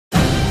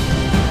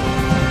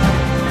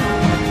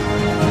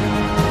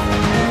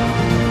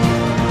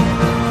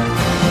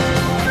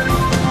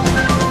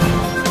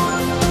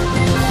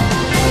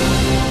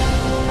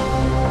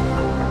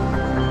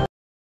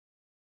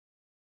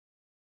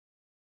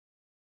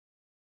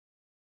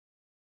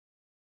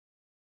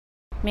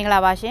မင်္ဂလာ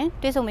ပါရှင်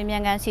တွဲဆုံမေးမြ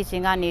န်းခန်းစီစ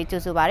ဉ်ကနေ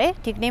ကြိုဆိုပါရစေ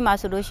ဒီကနေ့မှာ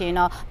ဆိုလို့ရှိရင်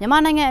တော့မြန်မာ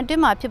နိုင်ငံအတွ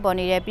င်းမှာဖြစ်ပေါ်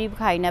နေတဲ့ပြည်ပ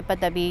ခိုင်နဲ့ပတ်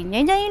သက်ပြီးငြိ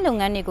မ်းချမ်းရေးလုပ်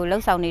ငန်းတွေကိုလှု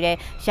ပ်ဆောင်နေတဲ့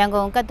ရန်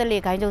ကုန်ကက်သလ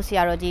စ်ဂိုင်းချုပ်ဆ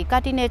ရာတော်ကြီးကာ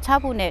တီနယ်ချ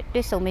ဖို့နဲ့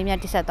တွဲဆုံမေးမြ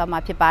န်းတိဆက်သွားမှာ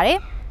ဖြစ်ပါတယ်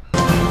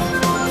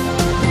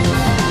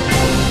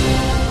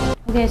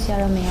ဟုတ်ကဲ့ဆရာ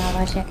တော်မင်္ဂလာ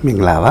ပါရှင်မင်္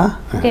ဂလာပါ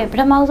ဟုတ်ကဲ့ပ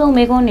ထမဆုံး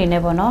မေးခွန်းအနေ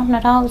နဲ့ပေါ့နော်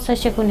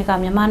2018ခုနှစ်က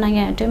မြန်မာနိုင်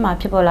ငံအတွင်းမှာ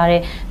ဖြစ်ပေါ်လာ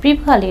တဲ့ပြည်ပ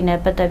ခလေးနဲ့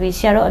ပတ်သက်ပြီးဆ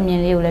ရာတော်အမြင်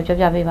လေးကိုလည်းပြော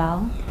ပြပေးပါဦး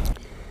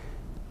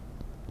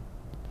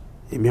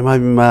မြန်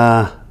မာ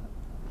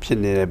ဖြစ်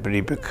နေတဲ့ပြ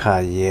ည်ပခ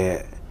ရဲ့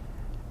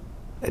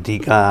အဓိ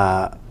က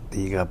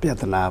ပြ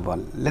ဿနာပေါ့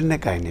လက်န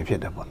က်ကင်နေဖြ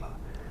စ်တယ်ပေါ့နော်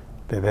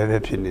ဘ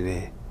ယ်ဖြစ်နေတ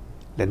ယ်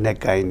လက်နက်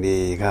ကင်တွေ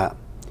က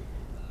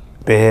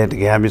ဘယ်တ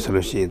ကယ်မျိုးဆို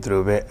လို့ရှိရင်သူ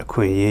တို့ပဲအခွ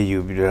င့်အရေးယူ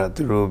ပြီးတော့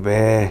သူတို့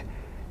ပဲ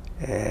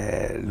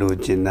လူ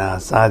ကျင်နာ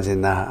စားကျင်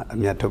နာအ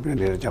များထုတ်ပြ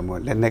နေတဲ့ကြောင့်မို့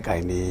လက်နက်က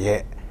င်တွေ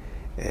ရဲ့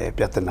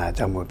ပြဿနာ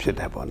ကြောင့်မို့ဖြစ်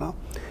တယ်ပေါ့နော်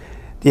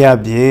တရား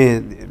ပြင်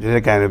လက်န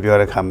က်ကင်လို့ပြော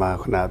တဲ့အခါမှာ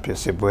ခုနဖြစ်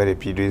စစ်ပွဲတွေ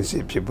ပြည်တွင်းစ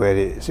စ်ဖြစ်ပွဲ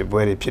တွေ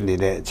ဖြစ်နေ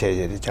တဲ့အခြေအ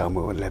နေတွေကြောင့်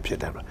မို့လည်းဖြစ်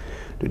တယ်ပေါ့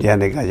ဒုတိယ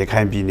နေ့ကရ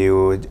ခိုင်ပြည်နယ်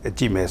ကို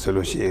ကြည့်မယ်ဆို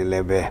လို့ရှိရင်လ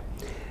ည်းပဲ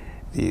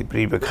ဒီပြ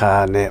ည်ပခါ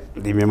နဲ့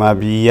ဒီမြန်မာ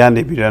ပြည်ရ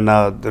နေပြီးတော့နော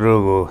က်သူ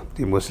တို့ကို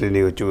ဒီမွတ်စလင်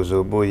တွေကိုကြို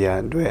ဆိုဖို့ရန်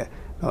အတွက်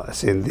တော့အ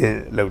စဉ်သင့်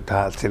လုပ်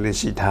ထားအစဉ်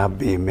ရှိထား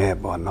ပေမဲ့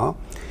ပေါ့နော်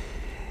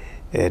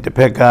တစ်ဖ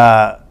က်က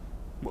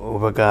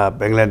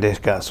ဘင်္ဂလားဒေ့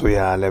ရှ်ကဆိုရ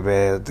လည်းပဲ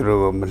သူတို့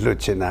ကိုမလွတ်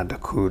ချင်တာတ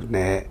ခု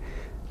နဲ့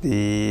ဒီ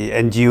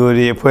NGO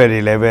တွေအဖွဲ့တွေ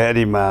လည်းပဲအဲ့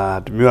ဒီမှာ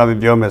တမျိုးအ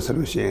ပြောမယ်ဆို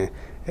လို့ရှိရင်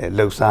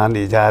လှုပ်ရှား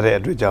နေကြတဲ့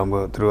အတွက်ကြောင့်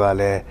မို့သူတို့က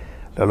လည်း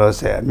လောလော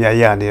ဆယ်အများ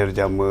ရနေတဲ့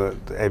ကြောင့်မို့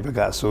အဲ့ဘက်က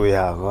အစိုးရ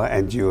ရော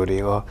NGO တွေ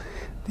ရော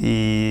ဒီ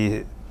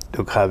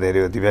ဒုက္ခတွေ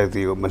ကိုဒီဘက်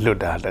ကိုမလွတ်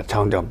တာတစ်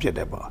ချောင်းချောင်းဖြစ်တ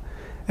ယ်ပေါ့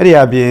အဲ့ဒီ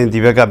အပြင်ဒီ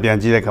ဘက်ကပြန်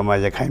ကြည့်တဲ့ခါမှာ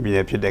ရခိုင်ပြည်န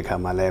ယ်ဖြစ်တဲ့ခါ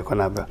မှာလည်းခု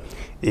နက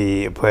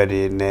အဖွဲ့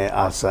တွေနဲ့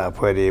အာဆာအ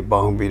ဖွဲ့တွေပေါ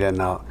င်းပြီးတဲ့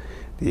နောက်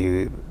ဒီ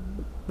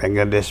ဘင်္ဂ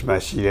လားဒေ့ရှ်မှာ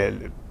ရှိတဲ့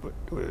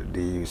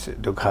ဒီ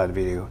ဒုက္ခ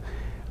တွေကို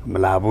မ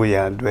လာဘူးရ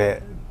န်အတွက်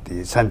ဒီ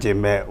စန့်ကျင်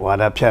မဲ့ဝါ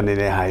ဒဖြန့်နေ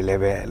တဲ့ဟာတွေလ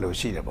ည်းပဲလို့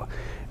ရှိတယ်ပေါ့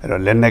အဲ့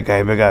တော့လက်နက်က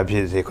င်ဘက်ကဖြ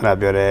စ်စေခုန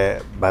ပြောတဲ့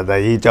ဘာသာ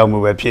ရေးအကြောင်း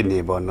မျိုးပဲဖြစ်နေ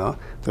ပေါ့နော်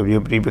သူ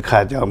မျိုးပြိပခါ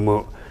ကြောင့်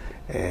မို့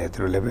သူ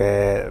တို့လည်းပဲ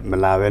မ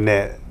လာဘဲ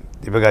နဲ့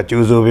ဒီဘက်က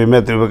ကျူးဆိုပေ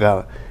မဲ့သူဘက်က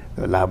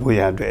လာဖို့ရ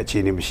န်အတွက်အခြေ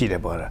အနေမရှိတ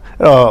ယ်ပေါ့အဲ့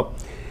တော့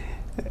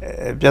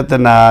ပြဿ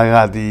နာက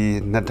ဒီ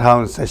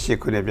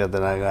2018ခုနှစ်ပြဿ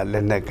နာကလ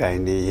က်နက်ကင်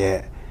တွေရဲ့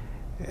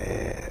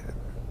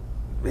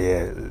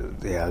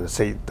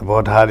စိတ်သ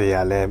ဘောထားတွေက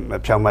လည်းမ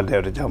ဖြောင့်မတ်တဲ့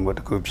အကြောင်းမို့တ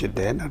စ်ခုဖြစ်တ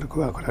ယ်နောက်တစ်ခု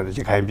ကခုနကရ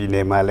ခိုင်ပြည်န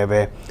ယ်မှာလည်း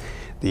ပဲ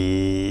ဒီ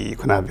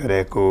ခုနပြော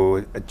တဲ့ကို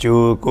အ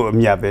ကျိုးကိုအ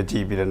မြတ်ပဲကြ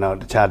ည့်ပြီးတော့နောက်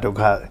တခြားဒုက္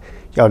ခ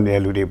ရောက်နေ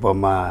တဲ့လူတွေပေါ်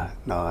မှာ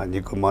နော်ညီ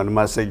ကမောင်နှမ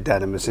စိတ်ဓာတ်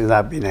နဲ့မစဉ်း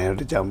စားပြီးနိုင်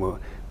တဲ့အကြောင်းမို့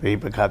ဒီ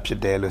ပခါဖြစ်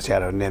တယ်လို့ဆရာ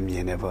တော်နဲ့မြ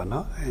င်နေပေါ့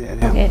နော်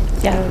ဟုတ်ကဲ့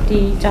ဆရာတော်ဒီ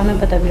အကြောင်းနဲ့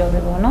ပတ်သက်ပြီးတော့ပဲ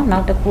ပေါ့နော်နော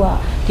က်တစ်ခုက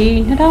ဒီ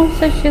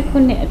2018ခု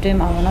နှစ်အတွင်း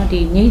မှာပေါ့နော်ဒီ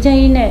ငြိမ်းချမ်း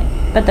ရေးနဲ့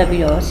ပတ်သက်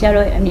ပြီးတော့ဆရာ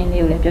တော်ရဲ့အမြင်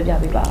လေးကိုလည်းပြောပြ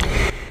ပေးပါ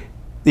ဦး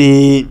ဒီ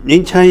ငြိ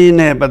မ်းချမ်းရေး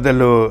နဲ့ပတ်သက်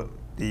လို့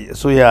ဒီအ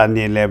စိုးရအ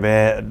နေနဲ့ပဲ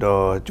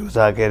တော့စူးစ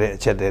မ်းခဲ့တဲ့အ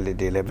ချက်တွေလ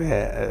ည်းပဲ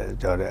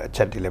ကြော်တဲ့အချ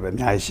က်တွေလည်းပဲအ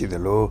များကြီးရှိသ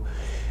လို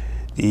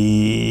ဒီ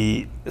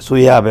အ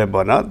စိုးရပဲ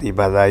ပေါ့နော်ဒီ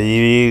ဘာသာ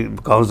ရေး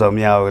ကောင်းဆောင်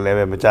များကိုလည်း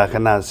ပဲမကြာခ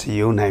ဏစီ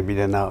ယုံနိုင်ပြီး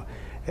တဲ့နောက်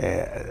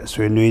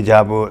ဆွေးနွေးကြ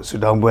ဖို့ဆူ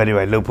တောင်းပွဲတွေ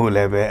ပဲလုပ်ဖို့လ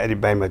ည်းပဲအဲ့ဒီ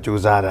ဘက်မှာ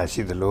စူးစမ်းတာ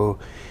ရှိသလို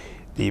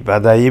ဒီဘာ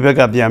သာရေးဘက်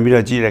ကပြန်ပြီး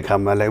တော့ကြည့်တဲ့အခါ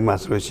မှာလည်းဥပမာ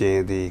ဆိုလို့ရှိရ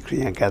င်ဒီခရ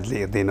စ်ယာန်ကက်သလ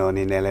စ်အသင်းတော်အ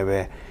နေနဲ့လည်းပဲ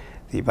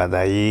ဒီဘာ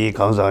သာရေး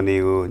ကောင်းဆောင်တွေ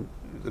ကို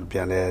ပြ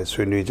န်လဲ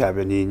ဆွေးနွေးကြ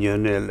ပြီးညီညွတ်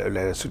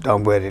တဲ့ဆူတော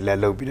င်းပွဲတွေလ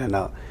ည်းလုပ်ပြီးတော့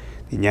နောက်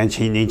ဒီညချ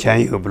င်း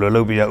ကိုဘယ်လို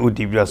လုပ်ပြီးတော့ဥ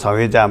တီပြီးတော့ဆောင်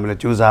ရွက်ကြမလဲ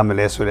စူးစမ်းမ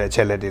လဲဆိုတဲ့အချ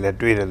က်လက်တွေလည်း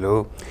တွေ့တယ်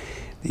လို့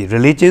ဒီ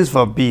Religions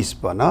for Peace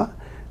ပေါ့နော်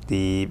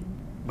ဒီ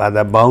ဘာ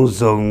သာပေါင်း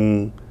စုံ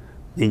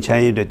ငြိမ်းချ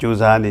မ်းရေးအတွက်စူး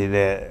စမ်းနေ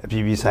တဲ့အပြ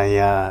ည်ပြည်ဆိုင်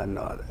ရာ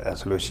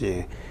ဆိုလို့ရှိရ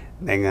င်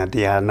နိုင်ငံတ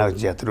ရားနောက်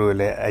ကျသူတို့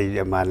လည်းအဲ့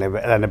ဒီမှာလည်းပဲ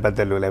အဲ့ဒါနဲ့ပတ်သ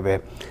က်လို့လည်းပဲ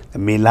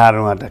မေလ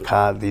တော့တစ်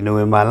ခါဒီနိုဝ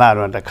င်ဘာလ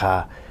တော့တစ်ခါ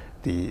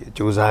ဒီ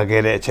စူးစမ်း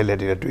ခဲ့တဲ့အချက်လက်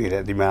တွေတွေ့တ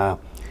ယ်ဒီမှာ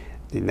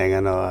ဒီနိုင်ငံ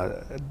တော်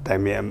တို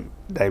င်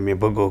မင်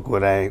ပုဂ္ဂိုလ်ကို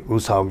ယ်တိုင်ဥ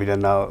ဆောင်ပြီး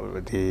တော့နောက်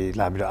ဒီ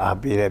လာပြီးတော့အား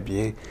ပေးတဲ့ပြ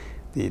င်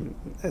ဒီ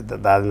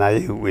သာသနာ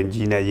ရေးဝင်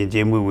ကြီးနဲ့ယဉ်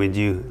ကျေးမှုဝင်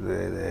ကြီး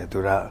သူ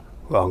က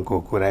အောင်ကို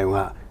ယ်တိုင်က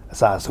အ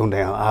စအဆုံးတို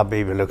င်အောင်အား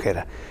ပေးပြီးလုပ်ခဲ့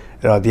တာ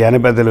အဲ့တော့ဒီဟာ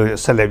နဲ့ပတ်သက်လို့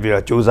ဆက်လက်ပြီး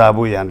တော့စူးစမ်း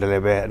ဖို့ရန်တယ်လ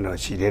ည်းပဲ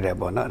ရှိသေးတယ်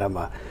ပေါ့နော်အဲ့ဒါ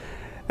မှ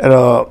အဲ့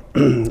တော့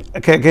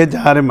အခက်အခဲ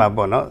ကြားထဲမှာ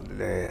ပေါ့နော်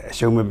အ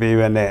ရှုံးမပေး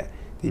ဘဲနဲ့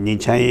ဒီညီ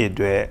ချမ်းရေးအ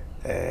တွက်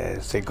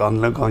စိတ်ကောင်း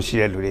လက်ကောင်းရှိ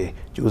တဲ့လူတွေ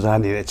စူးစ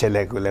မ်းနေတဲ့အချက်လ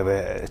က်ကိုလည်းပဲ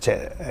အချက်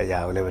အရာ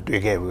ကိုလည်းပဲ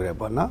တွေးခဲ့ဘူးတယ်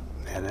ပေါ့နော်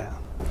ဟု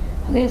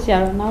တ်ကဲ့ဆရာ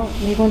တော်နောက်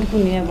မိကုန်းတစ်ခု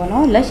နေရပေါ့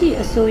နော်လက်ရှိ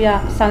အစိုးရ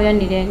ဆောင်ရွက်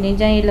နေတဲ့ငြိမ်း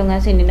ချမ်းရေးလုပ်င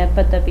န်းစဉ်တွေနဲ့ပ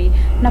တ်သက်ပြီး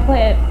နှစ်ဖ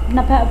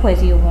က်အဖွဲ့အ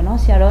စည်းကိုပေါ့နော်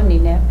ဆရာတော်အနေ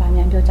နဲ့ဗာမြ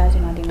န်ပြောကြားချ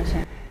င်တာဒီလိုရှ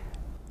င်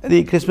အဲ့ဒီ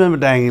ခရစ်စမတ်မ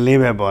တိုင်ခင်လေး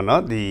ပဲပေါ့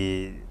နော်ဒီ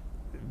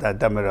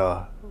တမတော်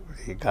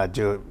ဒီကာ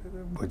ကျိုး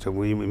ဘုံ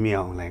မူကြီးမြင်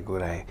အောင်လိုက်ကို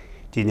ယ်တိုင်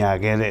ကြီးညာ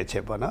ခဲ့တဲ့အချ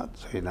က်ပေါ့နော်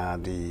ဆိုရင်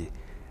ဒီ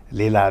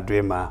လေးလာအတွ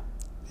င်းမှာ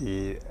ဒီ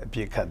အပြ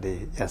စ်ခတ်တွေ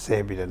ရဆဲ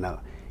ပြီးတော့နောက်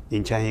င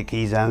င်းချမ်းရေး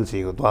ခီးစမ်းစီ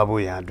ကိုတွား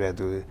ဖို့ရန်အတွက်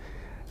သူ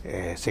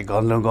စိတ်ကော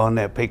င်းလုံးကောင်း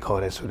နဲ့ဖိတ်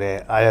ခေါ်တယ်ဆိုတော့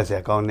အားရစရာ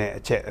ကောင်းတဲ့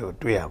အချက်ကို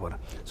တွေ့ရပါ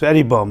တော့ဆိုအဲ့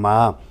ဒီပုံမှာ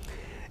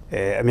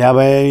အများ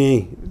ပိုင်း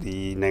ဒီ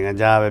နိုင်ငံ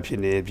ခြားပဲဖြစ်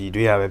နေပြည်တွ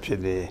င်းရပဲဖြစ်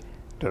နေ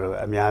တော်တော်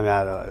အများ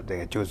တော့တ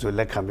ကယ်ကြိုးစိုးလ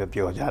က်ခံပြော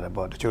ကြတယ်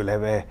ပေါ့တချို့လ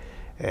ည်းပဲ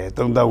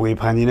သုံးသက်ဝေ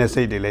ဖန်ခြင်းနဲ့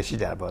စိတ်တွေလည်းရှိ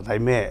ကြပါဒါပေ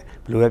မဲ့ဘယ်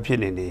လိုပဲဖြစ်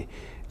နေ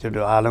ကျွန်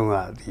တော်အားလုံးက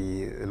ဒီ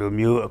လို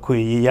မျိုးအခွ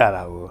င့်အရေးရ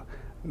တာကို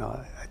နော်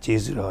ကျေး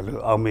ဇူးတော်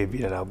လို့အောက်မေ့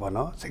ပြီးတော့ပေါ့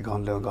နော်စိတ်ကော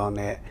င်းလုံကောင်း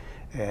နဲ့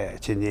အ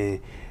ချင်းချင်း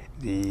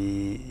ဒီ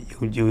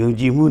ယုံ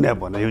ကြည်မှုနဲ့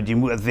ပေါ့နော်ယုံကြည်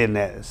မှုအသစ်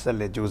နဲ့ဆက်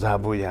လက်ကြိုးစား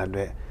ဖို့ရအတွ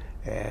က်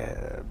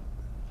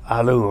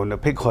အားလုံးကို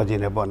ဖိတ်ခေါ်ခြ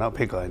င်းနဲ့ပေါ့နော်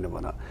ဖိတ်ခေါ်ခြင်းနဲ့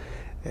ပေါ့နော်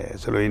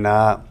ဆိုလိုရင်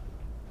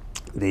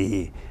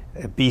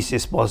the peace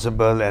is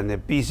possible and the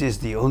peace is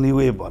the only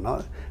way ပေါ့နော်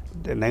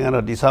နိုင်ငံ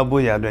တော်တည်ဆောက်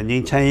ဖို့ရအတွက်ငြိ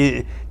မ်းချ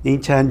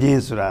မ်းခြ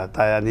င်းဆိုတာ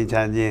တာယာငြိမ်းချ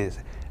မ်းခြင်း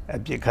အ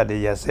ပြစ်ခတ်တွေ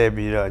ရဆဲ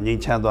ပြီးတော့ငြိ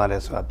မ်းချမ်းသွားတ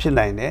ယ်ဆိုတာဖြစ်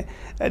နိုင်တယ်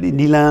အဲ့ဒီ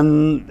နီလန်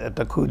တ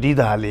စ်ခုဒီ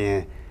သာလျင်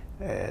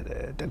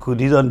တစ်ခု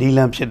ဒီတော့နီလ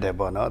န်ဖြစ်တယ်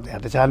ပေါ့နော်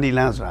တခြားနီလ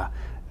န်ဆိုတာ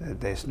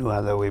there's no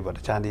other way ပေါ့တ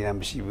ခြားနီလန်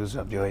မရှိဘူးဆို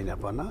တာပြောရင်းတယ်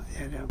ပေါ့နော်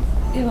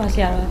အေးပါဆ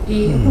ရာတော်ဒီ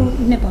အခု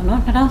နှစ်ပေါ့နော်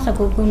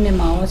2019ခုနှစ်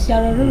မှာရောဆရာ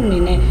တော်တို့အနေ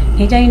နဲ့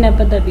ငြိမ်းချမ်းရေးနဲ့ပ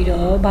တ်သက်ပြီး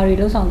တော့ဘာတွေ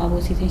လှုပ်ဆောင်သွား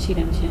ဖို့စီစဉ်ရှိတ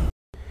ယ်မရှင်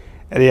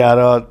အဲ့ဒီက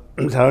တော့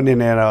ဆရာတော်အနေ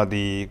နဲ့တော့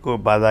ဒီကို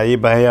ဘာသာ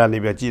ရေးဘိုင်းရနေ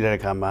ပြကြည့်တဲ့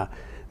အခါမှာ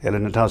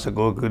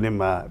2019ခုနှစ်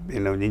မှာပြ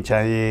ည်လုံးငြိမ်းချ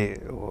မ်းရေး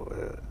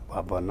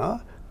ဘာပေါ့နော်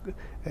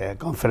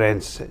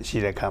conference ရှိ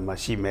တဲ့အခါမှာ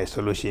ရှိမယ်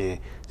ဆိုလို့ရှိရင်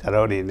ဆရာ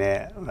တော်အနေနဲ့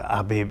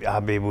အား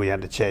ပေးဖို့ရ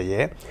တစ်ချက်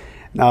ရဲ့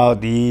နောက်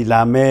ဒီ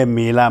လာမယ့်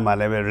မေလမှာ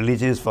လည်းပဲ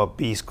Religions for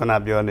Peace ခုန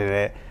ပြောနေ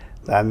တဲ့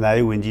သာသနာ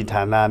ရေးဝန်ကြီး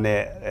ဌာန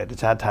နဲ့တ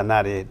ခြားဌာန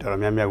တွေတော်တော်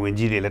များများဝန်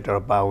ကြီးတွေလည်းတော်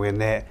တော်ပါဝင်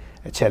တဲ့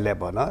အချက်လက်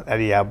ပေါ့နော်အဲ့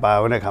ဒီပါ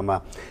ဝင်တဲ့အခါမှာ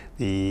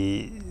ဒီ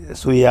အ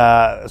စိုး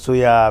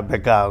ရဘ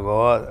က်က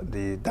ရော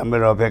ဒီတမ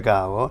တော်ဘက်က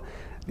ရော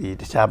ဒီ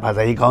တခြားဘာ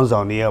သာရေးခေါင်းဆော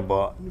င်တွေရော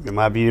ပေါ့မြန်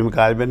မာပြည်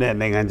မှာပဲနဲ့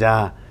နိုင်ငံ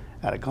ခြား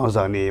ခေါင်း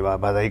ဆောင်တွေ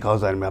ဘာသာရေးခေါ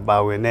င်းဆောင်တွေပါ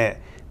ဝင်တဲ့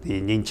ဒီ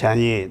ငြိမ်းချမ်း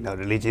ရေး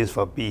Religions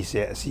for Peace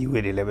ရဲ့အစည်းအ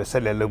ဝေးတွေလည်းပဲဆ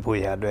က်လက်လုပ်ဖို့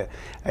ရအတွက်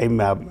အဲ့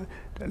မှာ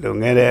လုံ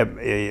ခဲ့တဲ့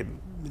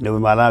နိုဝ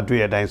င်ဘာလတွေ့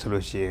တဲ့အတိုင်းဆို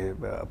လို့ရှိရင်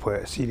အဖွဲ့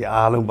အစည်းတွေ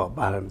အားလုံးပေါ့ပ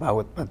တ်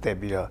သက်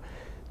ပြီးတော့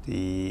ဒီ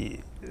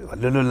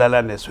လွတ်လ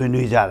ပ်နဲ့ဆွေး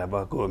နွေးကြတာ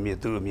ပေါ့ကိုအမြင်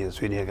သူ့အမြင်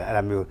ဆွေးနွေးကြအဲ့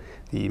ဒါမျိုး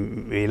ဒီ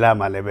မေလ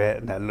မှာလည်းပဲ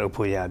လုပ်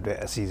ဖို့ရအတွက်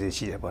အစီအစဉ်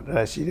ရှိတယ်ပေါ့ဒါ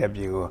ရှိတဲ့ပြ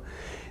င်ကို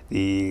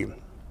ဒီ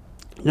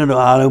ည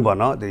တော့အားလုံးပေါ့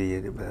နော်ဒီ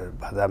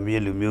ဘာသာ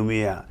မျိုးလူမျိုး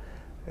မျိုး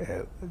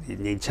ဒီ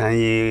ငြိမ်းချမ်း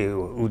ရေး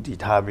ကိုဥတီ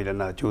ထားပြီးတော့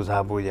စူးစ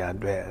မ်းဖို့ရအ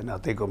တွက်နော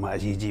က်တိတ်ကမှအ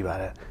ရေးကြီးပါ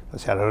တယ်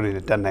ဆရာတော်တွေ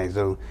တက်နိုင်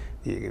ဆုံး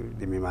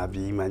ဒီမြန်မာပြ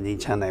ည်မှာငြိ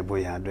မ်းချမ်းနိုင်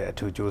ဖို့ရအတွက်အ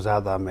ထူးစူးစ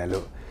မ်းသွားမယ်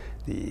လို့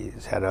ဒီ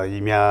ဆရာတော်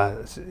ကြီးများ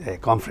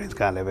conference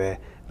ကလည်းပဲ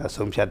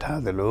ဆုံးဖြတ်ထား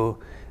သလို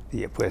ဒီ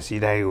အဖွဲ့အစ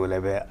ည်းတိုင်းကိုလ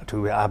ည်းပဲအ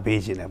ထူးပဲအားပေး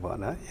ခြင်းနဲ့ပေါ့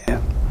နော်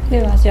ဒီ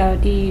ပါဆရာ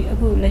ဒီအ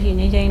ခုလက်ရှိ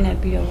ငြိမ်းချမ်းရေးနဲ့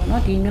ပြီးတော့ပေါ့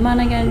နော်ဒီမြန်မာ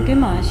နိုင်ငံတွ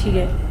င်းမှာရှိ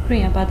တဲ့ခရ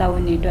စ်ယာန်ဘာသာဝ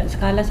င်တွေအတွက်စ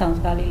ကားလက်ဆောင်စ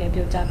ကားလေးလည်း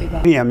ပြောကြားပေးပါ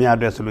ခရစ်ယာန်များအ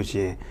တွက်ဆိုလို့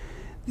ရှိရင်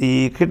ဒီ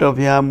ခရစ်တော်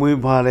ဘုရားမွေး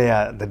ဖွားတဲ့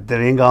တ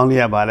ရင်ကောင်းလေး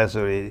ရပါလဲ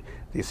ဆိုရင်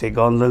ဒီစိတ်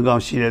ကောင်းလုံကော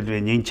င်းရှိတဲ့သူ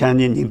ငြိမ်းချမ်း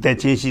ခြင်းညီသက်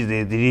ချင်းရှိစေ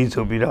တည်း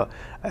ဆိုပြီးတော့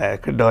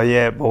ခရစ်တော်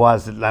ရဲ့ဘဝ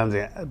လမ်းစ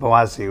ဉ်ဘဝ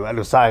စီကိုအဲ့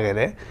လိုစခဲ့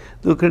တယ်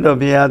သူခရစ်တော်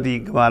ဘုရားဒီ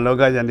ကမ္ဘာလော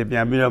ကကြီးပြ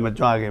န်ပြီးတော့မ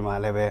ကြွခင်မှာ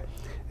လည်းပဲ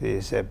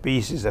is a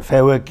peace is a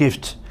farewell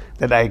gift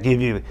that I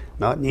give you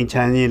နော်ငြိမ်းချ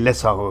မ်းခြင်းလက်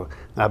ဆောင်ကို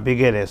ငါပေး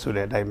ခဲ့တယ်ဆို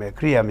တဲ့အတိုင်းပဲခ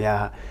ရစ်ယာန်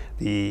များ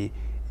ဒီ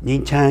ငြိ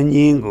မ်းချမ်းခြ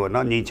င်းကို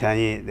နော်ငြိမ်းချမ်း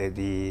ခြင်း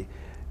ဒီ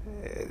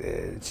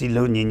စီ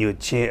လုံးညီညွတ်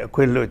ခြင်းအခွ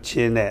င့်လွတ်ခြ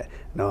င်းနဲ့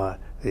နော်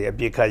ဒီအ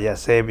ပြစ်ခတ်ရ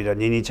ဆဲပြီးတော့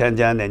ညီညီချမ်း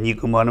ချမ်းနဲ့ညီ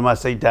ကူမောင်နှမ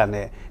စိတ်ဓာတ်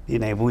နဲ့ဒီ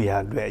နိုင်ဖို့ရ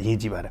အတွက်အရေး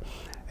ကြီးပါတယ်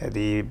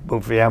ဒီပု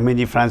ပ်ဖရာမင်း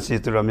ကြီး Francis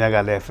တို့များက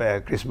လည်း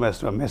Christmas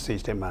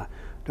message တွေမှာ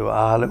တို့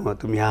အားလုံးကို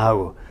သူများ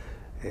ကို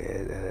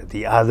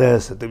the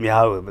others သူ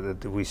များကို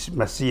we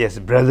must see as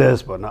brothers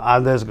ပေါ့နော်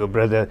others ကို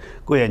brother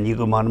ကိုယ့်ရဲ့ညီ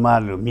ကူမောင်နှမ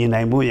လို့မြင်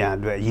နိုင်ဖို့ရအ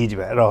တွက်အရေးကြီး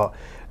ပါတယ်အဲ့တော့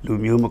လူ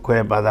မျိုးမခွဲ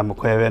ဘာသာမ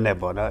ခွဲပဲနဲ့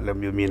ပေါ့နော်လူ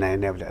မျိုးမြင်နိုင်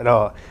တယ်အဲ့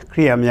တော့ခ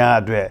ရိယာများ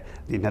အတွက်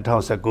ဒီ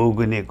2019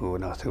ခုနှစ်ကို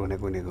နော်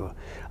19ခုနှစ်ကို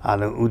အား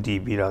လုံးဥတည်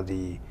ပြီးတော့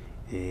ဒီ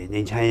ငြိ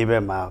မ်းချမ်းရေးဘ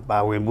က်မှာပါ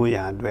ဝင်မှုရ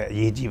န်အတွက်အ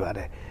ရေးကြီးပါတ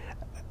ယ်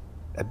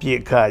အပြစ်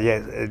ခတ်ရဲ့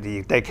ဒီ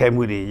တိုက်ခိုက်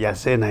မှုတွေရ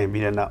ဆဲနိုင်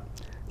ပြီးတဲ့နောက်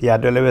ဒီအ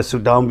တွက်လည်းပဲဆူ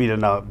တောင်းပြီး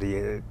တဲ့နောက်ဒီ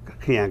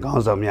ခရိယာခေါ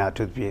င်းဆောင်များအ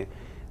ထူးဖြင့်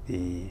ဒီ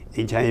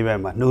ငြိမ်းချမ်းရေးဘက်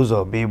မှာနှိုး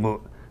ဆော်ပေးဖို့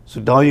ဆူ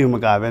တောင်းယူမ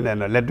ကပဲနဲ့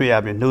လက်တွေ့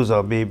အပြင်နှိုး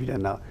ဆော်ပေးပြီး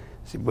တဲ့နောက်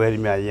စီပွဲတွေ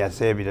များရ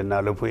ဆဲပြီးတဲ့နော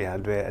က်လုပ်ဖို့ရန်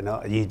အတွက်နော်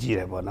အရေးကြီးတ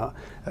ယ်ပေါ့နော်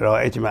အဲ့တော့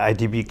အဲ့ဒီမှာ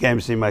IDP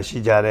camps မှာရှိ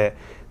ကြတဲ့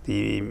ဒီ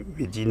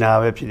ကြီးနာ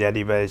ပဲဖြစ်တဲ့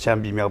ဒီပဲရှမ်း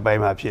ပြည်မြောက်ပို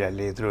င်းမှာဖြစ်တယ်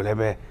လေသူတို့လည်း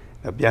ပဲ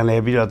ပြန်လဲ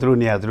ပြီးတော့သူတို့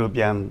နေရာသူတို့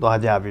ပြန်သွား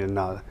ကြပြီးတော့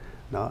နော်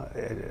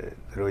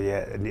သူတို့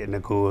ရဲ့င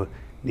ကို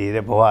နေ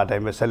တဲ့ဘဝအတို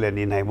င်းပဲဆက်လက်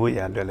နေနိုင်ဖို့ရ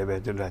န်အတွက်လည်းပဲ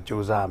သူတို့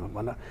စူးစမ်းမှာ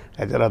ပေါ့နော်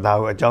အဲကျတော့ဒါ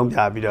ကိုအကြောင်းပြ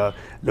ပြီးတော့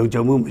လုံ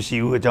ခြုံမှုမရှိ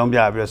ဘူးအကြောင်းပြ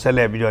ပြီးတော့ဆက်လ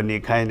က်ပြီးတော့နေ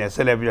ခိုင်းတယ်ဆ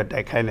က်လက်ပြီးတော့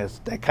တိုက်ခိုက်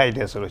တ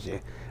ယ်ဆိုလို့ရှိရ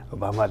င်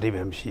ဘာမှအဓိပ္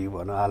ပာယ်မရှိဘူး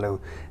ပေါ့နော်အားလုံး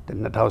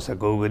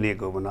2019ခုနှစ်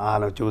ကိုပေါ့နော်အား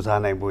လုံးစူးစ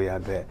မ်းနိုင်ဖို့ရ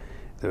အတွက်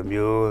သူ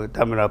မျိုးတ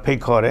မန်တော်ဖိတ်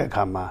ခေါ်တဲ့အ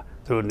ခါမှာ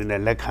သူတို့အနေ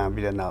နဲ့လက်ခံ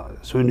ပြီးတော့နောက်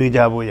ဆွေးနွေးကြ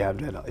ဖို့ရအ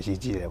တွက်တော့အရေး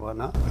ကြီးတယ်ပေါ့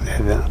နော်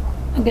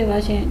ဟုတ်ကဲ့ပါ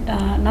ရှင်ဒါ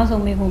နောက်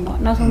ဆုံးမေးခွန်းပေါ့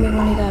နောက်ဆုံးမေးခွ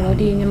န်းလေးကတော့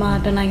ဒီမြန်မာ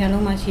တနိုင်ငံ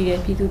လုံးမှာရှိတဲ့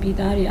ပြည်သူပြည်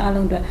သားတွေအား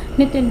လုံးအတွက်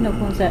နှစ်နှုတ်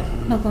ခွန်းဆ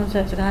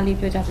က်စကားလေး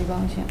ပြောကြပြပါ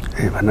အောင်ရှင်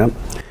အေးပါနော်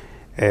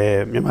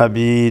မြန်မာ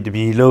ပြည်တပြ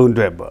ည်လုံးအ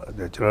တွက်ပေါ့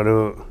ကျွန်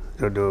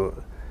တော်တို့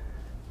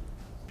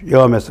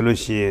ပြောမယ်ဆိုလို့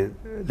ရှိရင်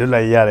လွတ်လ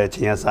ပ်ရတဲ့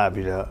ချိန်ကစ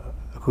ပြီးတော့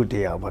အခုတ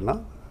ည်းအောင်ပေါ့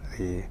နော်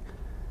ဒီ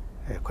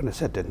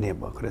82နှစ်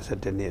ပေါ့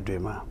82နှစ်အတွ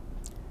င်းမှာ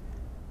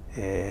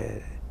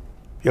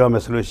ပြောမ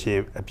ယ်ဆိုလို့ရှိရ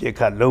င်အပြစ်ခ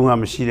တ်လုံးဝ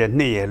မရှိတဲ့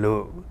နှစ်ရ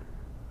လို့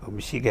မ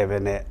ရှိခဲ့ပဲ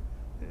နဲ့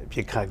ဖြ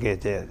စ်ခါခဲ့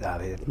တဲ့ဒါ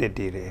တွေနှစ်တ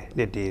ည်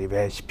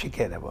ပဲဖြစ်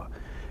ခဲ့တယ်ပေါ့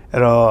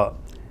အဲ့တော့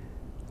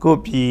ကို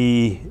ပြည်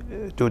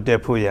တိုးတက်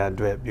ဖို့ရအ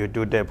တွက်ပြ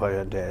တိုးတက်ဖို့ရ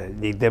တဲ့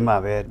ညီတဲ့မှာ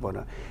ပဲပေါ့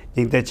နော်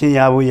ညီတဲ့ချင်းရ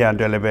ဖို့ရအ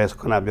တွက်လည်းပဲ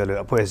ခုနပြောလို့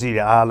အဖွဲ့အစည်း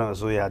တွေအားလုံးအ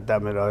စိုးရတ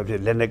တ်မတော်ဖြ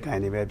စ်လက်နက်ကင်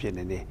တွေပဲဖြစ်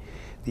နေနေ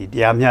ဒီတ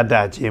ရားမျှတ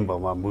ခြင်း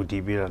ပေါ်မှာမူတ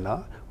ည်ပြီးတော့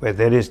နော် where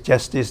there is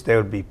justice there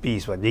will be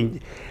peace ပေါ့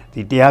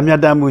ဒီတရားမျှ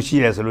တမှုရှိ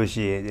တယ်ဆိုလို့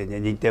ရှိရ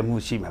င်ညီတဲ့မှု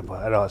ရှိမှာပေါ့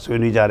အဲ့တော့ဆွေး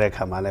နွေးကြတဲ့အ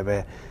ခါမှာလည်းပဲ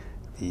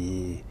ဒီ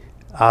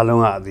အား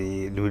လုံးကဒီ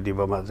လူဒီ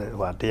ပေါ်မှာ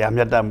ဟိုတရား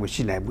မျှတမှု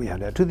ရှိနိုင်မှုရ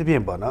တယ်အထူးသဖြ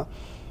င့်ပေါ့နော်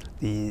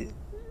ဒီ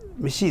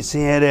မရှိဆ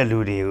င်းရဲတဲ့လူ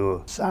တွေကို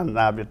စန္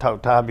ဒာပြထောက်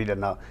ထားပြီးတော့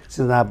စ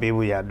ဉ်းစားပေး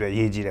ဖို့ရအတွက်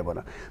ရေးကြည့်တယ်ပေါ့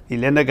နော်ဒီ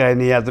လက်နက်ကင်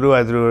တွေကသူတို့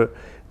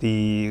ဒီ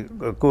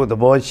ကိုယ်သ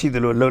ဘောရှိသ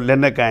လိုလက်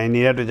နက်ကင်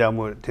နေတဲ့အတွက်ကြောင့်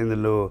မို့ထင်သ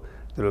လို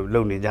သူတို့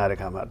လုံနေကြတဲ့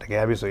ခါမှာတက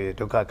ယ်ပြီးဆိုရင်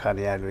ဒုက္ခခံ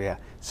ရတဲ့လူတွေက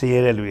ဆင်းရဲ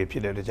တဲ့လူတွေဖြ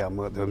စ်တဲ့အတွက်ကြောင့်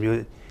မို့ဒီမျိုး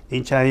အ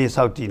င်းချမ်းရေး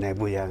စောက်တည်နိုင်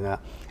ဖို့ရက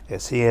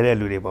ဆင်းရဲတဲ့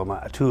လူတွေပေါ်မှာ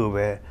အထူး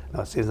ပဲ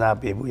တော့စဉ်းစား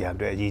ပေးဖို့ရအ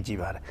တွက်အရေးကြီး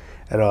ပါတယ်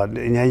အဲ့တော့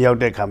အញ្ញမ်းရောက်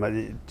တဲ့ခါမှာ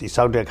ဒီ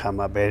စောက်တဲ့ခါ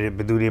မှာဘယ်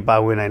သူတွေပါ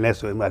ဝင်နိုင်လဲ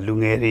ဆိုရင်လူ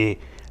ငယ်တွေ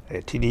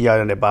ထိထိရောက်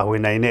ရောက်နဲ့ပါဝ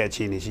င်နိုင်တဲ့အ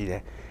ခြေအနေရှိတ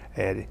ယ်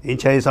အင်း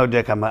ချမ်းစောက်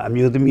တဲ့ခါမှာအ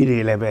မျိုးသမီးတွေ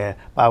လည်းပဲ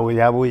ပါဝင်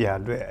ရဖို့ရ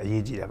အတွက်အ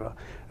ရေးကြီးတယ်ပေါ့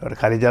တော့ဒီ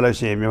ခါလေးကြလို့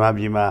ရှိရင်မြန်မာ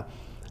ပြည်မှာ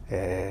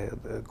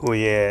ကို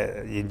ယ့်ရဲ့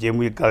ယဉ်ကျေး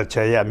မှု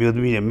culture ရအမျိုးသ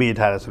မီးတွေမေ့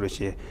ထားတယ်ဆိုလို့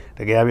ရှိရင်တ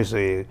ကယ်ပြီး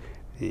ဆိုရင်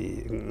ဒီ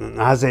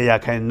90ရာ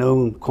ခိုင်နှု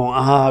န်းခွန်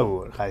အားကို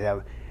ခါရ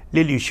လ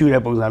စ်လျူရှု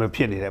တဲ့ပုံစံလိုဖြ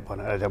စ်နေတယ်ပေါ့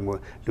နော်အဲဒါကြောင့်မို့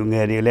လူင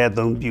ယ်တွေလည်းအ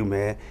သုံးပြုမ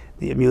ယ်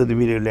ဒီအမျိုးသ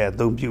မီးတွေလည်းအ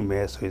သုံးပြုမ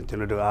ယ်ဆိုရင်ကျွန်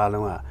တော်တို့အား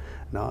လုံးက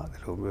နော်ဒီ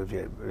လိုမျိုးဖြ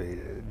စ်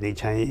နေ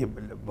ချမ်းရေး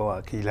ဘော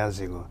ခီလာစ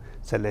င်ကို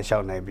ဆက်လက်လျှော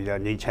က်နိုင်ပြီးတော့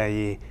နေချမ်း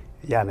ရေး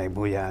ရနိုင်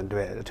ဖို့ရန်အတွ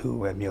က်အထူး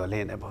ပဲမျှော်လ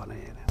င့်နေပေါ့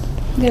နော်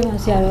ကဲပါ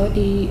ဆရာတော်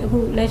ဒီအခု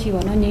လက်ရှိ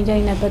ပေါ့နော်ငြိမ်းချမ်း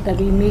ရေးနဲ့ပတ်သက်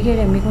ပြီးမေးခဲ့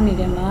တဲ့မိခွန်းတွေ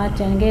ထဲမှာ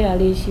ကြံခဲ့တာ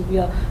လေးရှိပြီး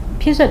တော့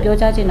ဖြစ်ဆက်ပြော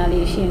ကြားချင်တာ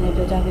လေးရှိရင်လည်း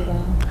ပြောကြားပေးပါ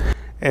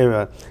အဲ့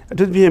ပါအ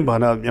ထူးသဖြင့်ပေါ့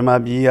နော်မြန်မာ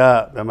ပြည်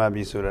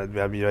ဆိုတော့မြ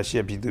န်မာပြည်တော့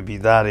ရှေ့ပြည်သူပြ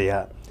ည်သားတွေက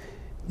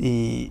ဒီ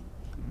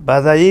ဘာ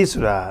သာရေး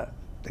ဆိုတာ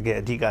တကယ်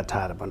အဓိက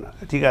ထားတယ်ပေါ့နော်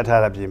အဓိက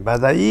ထားတာပြင်ဘာ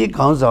သာရေး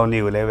ခေါင်းဆောင်တွေ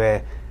ကိုလည်းပဲ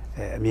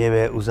အမြဲ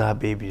ပဲဦးစား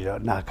ပေးပြီးတော့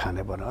နာခံတ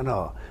ယ်ပေါ့နော်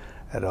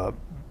အဲ့တော့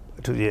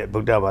အထူးသဖြင့်ဗု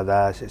ဒ္ဓဘာသာ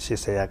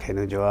80ရာခိုင်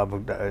နှုန်းကျော်ဗု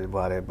ဒ္ဓ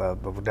ဘာ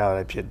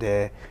သာဖြစ်တ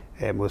ယ်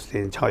မွတ်စလ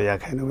င်6ရာ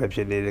ခိုင်နှုန်းပဲဖြ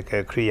စ်နေတယ်ခ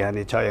ရစ်ယာန်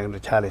တွေ6ရာခိုင်နှု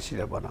န်းချလည်းရှိ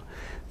တယ်ပေါ့နော်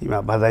ဒီမှာ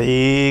ဘာသာ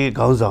ရေး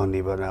ခေါင်းဆောင်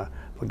တွေပေါ့နော်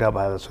ဗုဒ္ဓ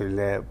ဘာသာဆိုရင်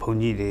လည်းဘုန်း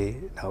ကြီးတွေ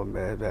နောက်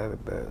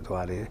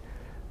သွားတယ်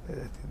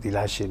ဒီ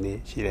လာရှင်တွေ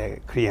ရှိတယ်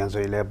ခရစ်ယာန်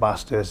ဆိုရင်လည်း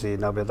pastor တွေ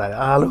နောက်ပြသား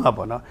အားလုံးက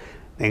ပေါ့နော်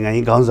နိုင်ငံ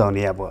ရေးခေါင်းဆောင်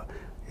တွေကပေါ့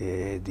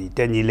ဒီတ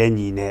က်ညီလဲ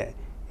ညီနဲ့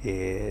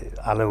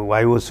အားလုံးဝို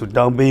င်းဝန်းဆူ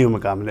တောင်းပေးရ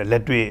မှာကမလဲလ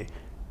က်တွေ့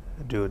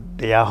သူ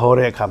တရားဟော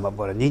တဲ့အခါမှာ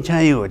ပေါ့ငြိမ်းချ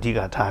မ်းရေးကိုအဓိက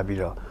ထားပြီး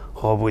တော့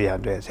ဟောဖို့ရ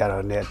တဲ့ဆရာ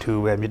တော်နဲ့အ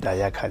ထူးပဲမေတ္တာ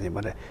ရပ်ခံခြင်း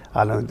ပါတယ်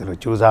အားလုံးတို့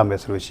စူးစမ်းမယ်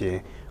ဆိုလို့ရှိရင်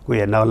ကိုယ့်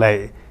ရဲ့နောက်လိုက်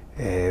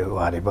ဟို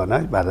ဟာတွေပေါ့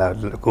နော်ဘာသာ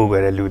ကိုယ်ပဲ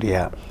တဲ့လူတွေက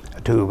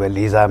အထူးပဲ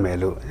လေးစားမယ်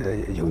လို့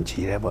ယုံကြ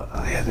ည်တယ်ပေါ့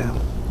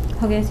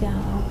ဟုတ်ကဲ့ဆရာ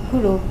အခု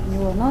လို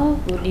မျိုးပေါ့နော်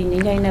ဒီငြိ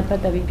မ်းချမ်းရေးနဲ့ပတ်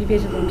သက်ပြီးပြ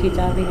ည့်စုံဖြေ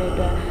ကြားပေးတဲ့အ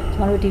တွက်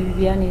ကျွန်တော်တို့ DVB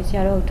ကနေဆ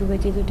ရာတော်ကိုအထူးပဲ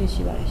ကျေးဇူးတင်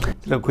ရှိပါတယ်ရှင်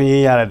ဒီလိုခွင့်ရ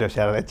ရတဲ့အတွက်ဆ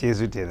ရာတော်လည်းကျေး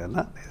ဇူးတင်တယ်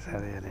နော်ဆရာ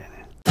တော်